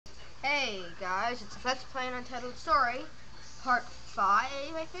Hey guys, it's Let's Play an Untitled Story, part 5,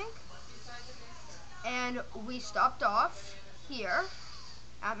 I think. And we stopped off here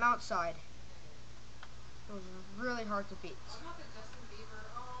at Mountside. It was really hard to beat.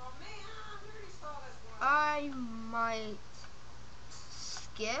 I might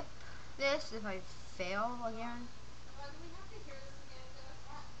skip this if I fail again.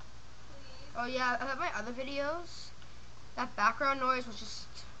 Oh yeah, I have my other videos. That background noise was just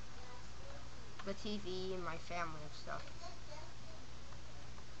the TV and my family and stuff.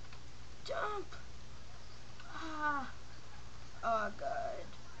 Jump! Ah! Oh god.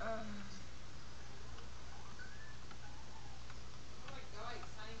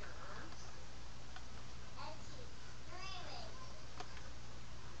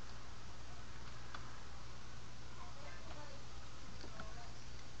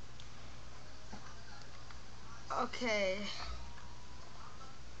 Okay.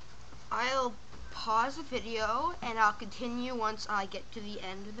 I'll pause the video and I'll continue once I get to the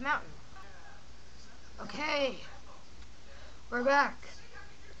end of the mountain. Okay. We're back.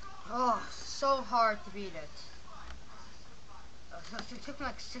 Oh, so hard to beat it. It took me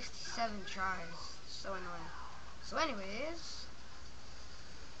like 67 tries. So annoying. So anyways,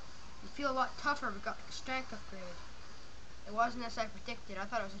 we feel a lot tougher. We got the strength upgrade. It wasn't as I predicted. I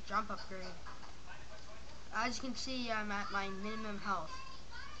thought it was a jump upgrade. As you can see, I'm at my minimum health.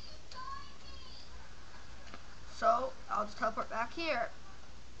 So I'll just teleport back here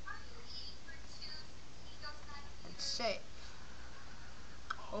and save.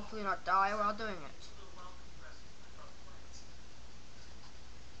 Hopefully not die while doing it.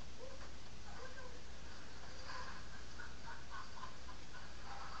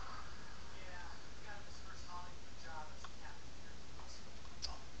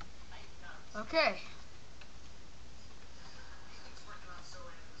 Okay.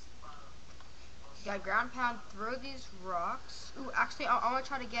 Got ground pound through these rocks. Ooh, actually, I want to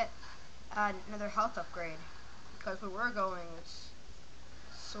try to get another health upgrade. Because where we're going is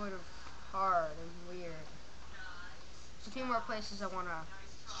sort of hard and weird. There's a few more places I want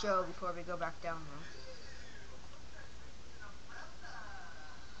to show before we go back down there.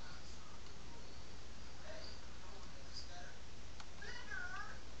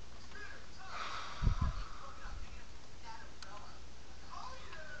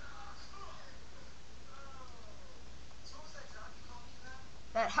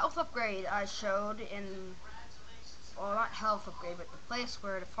 That health upgrade I showed in, well, not health upgrade, but the place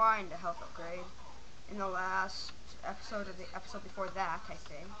where to find a health upgrade in the last episode or the episode before that, I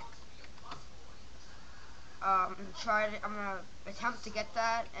think. I'm gonna attempt to get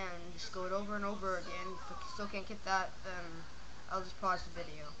that and just go it over and over again. If I still can't get that, then I'll just pause the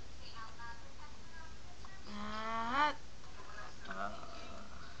video.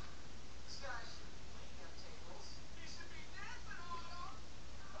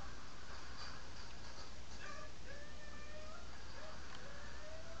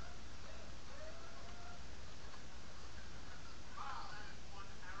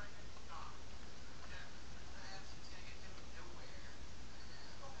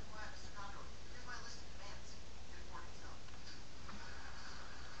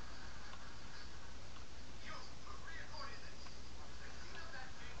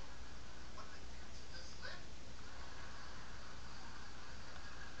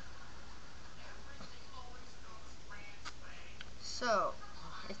 So,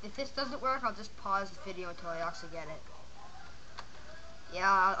 if this doesn't work, I'll just pause the video until I actually get it.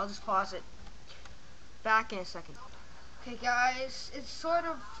 Yeah, I'll just pause it. Back in a second. Okay guys, it's sort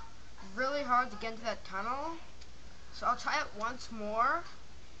of really hard to get into that tunnel. So I'll try it once more.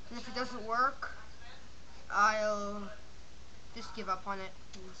 And if it doesn't work, I'll just give up on it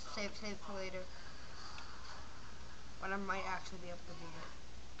and save it for later. When I might actually be able to do it.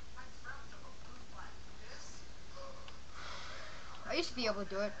 I used to be able to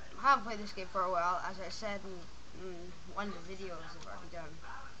do it. I haven't played this game for a while, as I said in one of the videos I've already done.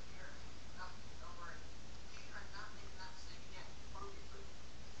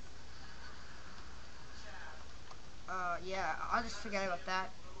 Yeah, I'll just forget about that.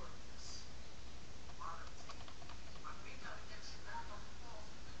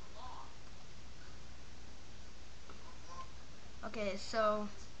 Okay, so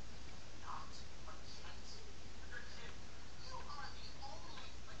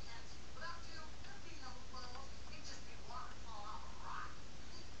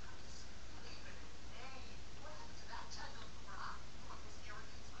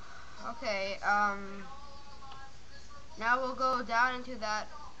okay, now we'll go down into that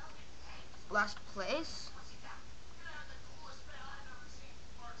last place.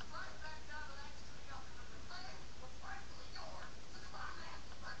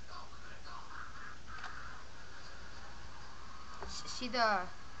 see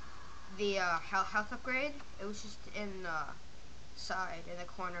the health upgrade? It was just in the side, in the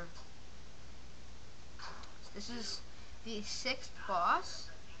corner. So this is the 6th boss.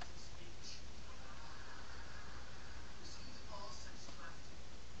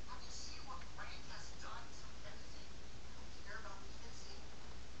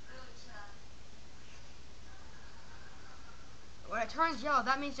 When it turns yellow,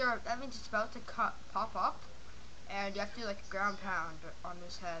 that means it's about to pop up, and you have to do like a ground pound on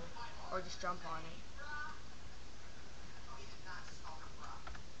this head, or just jump on it.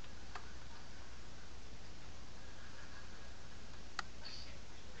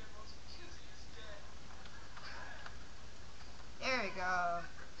 There we go.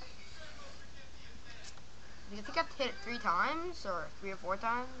 I think I have to hit it 3 times, or 3 or 4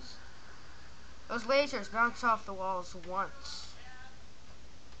 times. Those lasers bounce off the walls once.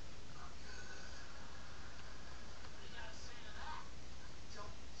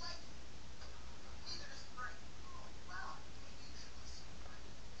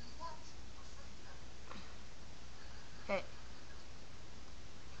 Okay.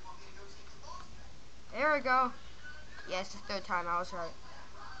 There we go. Yeah, it's the 3rd time, I was right.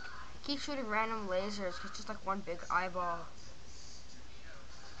 I keep shooting random lasers, it's just like one big eyeball.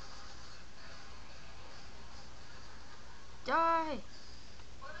 Die!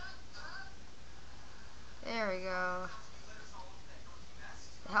 There we go.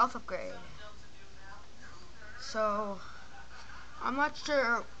 The health upgrade. So, I'm not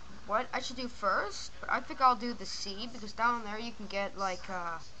sure what I should do first, but I think I'll do the C, because down there you can get like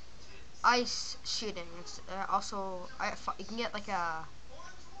ice shooting. It's also you can get like a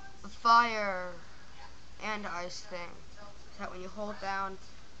fire and ice thing. So that when you hold down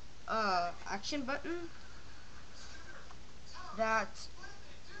action button, that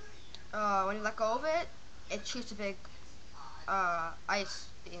when you let go of it, it shoots a big ice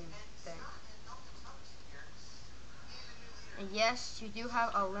beam thing. And yes, you do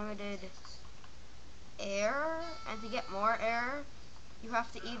have a limited air, and to get more air, you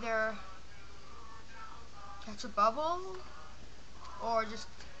have to either catch a bubble or just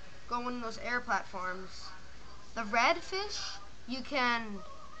go on those air platforms. The red fish you can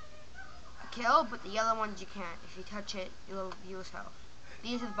kill, but the yellow ones you can't. If you touch it, you'll use health.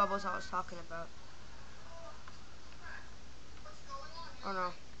 These are the bubbles I was talking about. Oh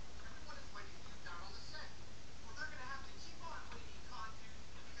no.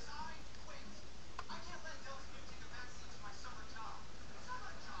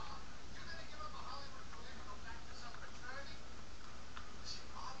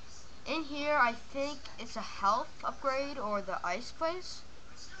 In here, I think it's a health upgrade or the ice place.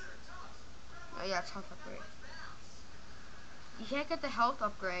 Oh yeah, it's health upgrade. You can't get the health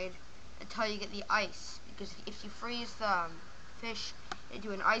upgrade until you get the ice, because if you freeze the fish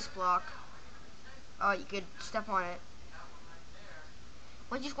into an ice block, you could step on it.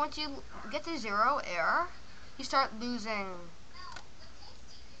 Once you get to 0 air, you start losing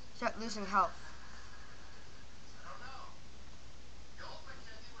health.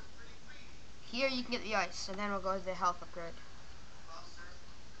 Here you can get the ice, and then we'll go to the health upgrade.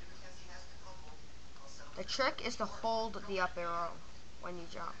 The trick is to hold the up arrow when you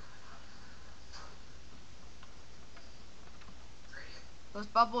jump. Those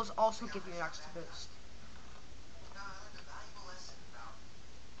bubbles also give you an extra boost.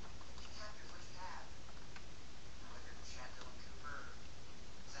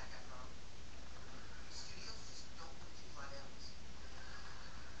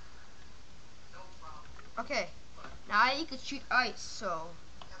 Okay, now you can shoot ice, so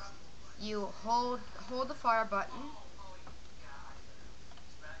you hold the fire button.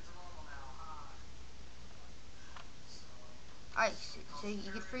 Ice, so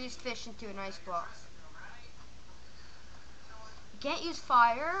you can freeze fish into an ice block. You can't use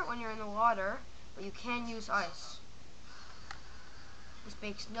fire when you're in the water, but you can use ice. This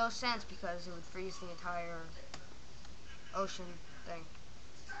makes no sense because it would freeze the entire ocean thing.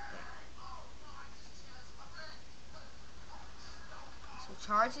 So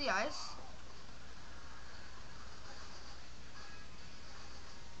charge the ice.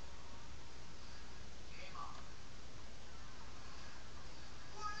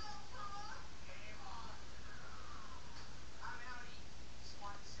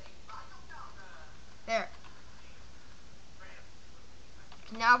 There. You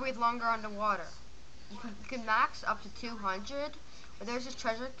can now breathe longer underwater. You can max up to 200, but there's this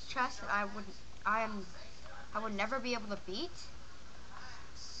treasure chest that I would never be able to beat,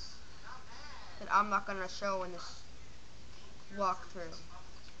 that I'm not gonna show in this walkthrough.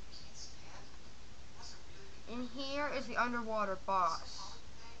 in here is the underwater boss.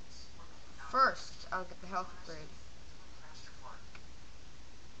 First, I'll get the health upgrade.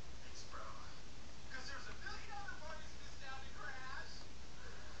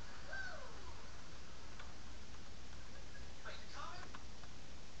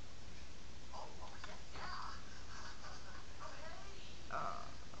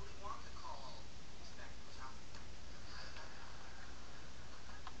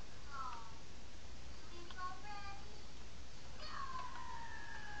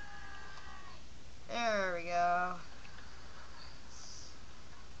 There we go.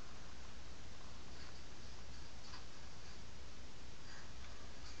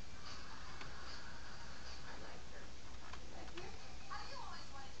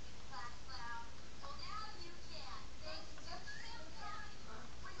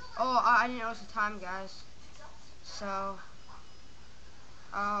 Oh, I didn't notice the time, guys. So,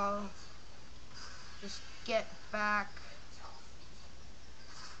 I'll just get back.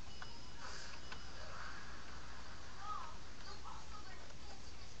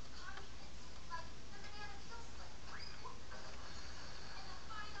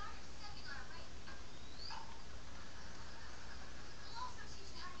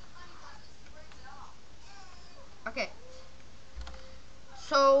 Okay.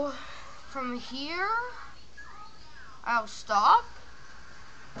 So, from here, I'll stop.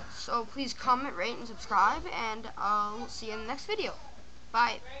 So please comment, rate, and subscribe, and I'll see you in the next video.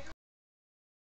 Bye.